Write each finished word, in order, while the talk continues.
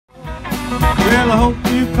I hope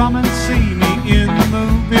you come and see me in the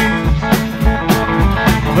movies.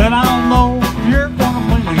 Then I'll know you're gonna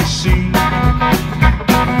plainly see.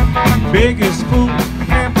 Biggest fool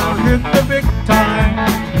ever hit the big time.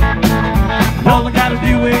 All I gotta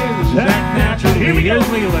do is act naturally. Here we go,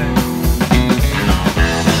 Leland.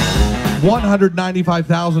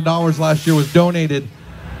 $195,000 last year was donated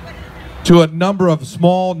to a number of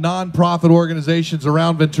small nonprofit organizations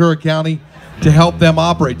around Ventura County to help them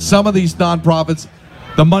operate. Some of these nonprofits,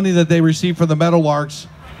 the money that they receive from the Meadowlarks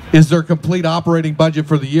is their complete operating budget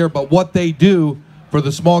for the year, but what they do for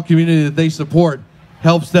the small community that they support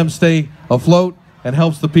helps them stay afloat and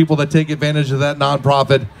helps the people that take advantage of that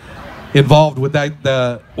nonprofit involved with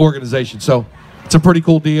that organization. So it's a pretty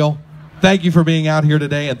cool deal. Thank you for being out here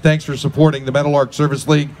today, and thanks for supporting the Meadowlark Service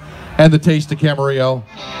League and the Taste of Camarillo.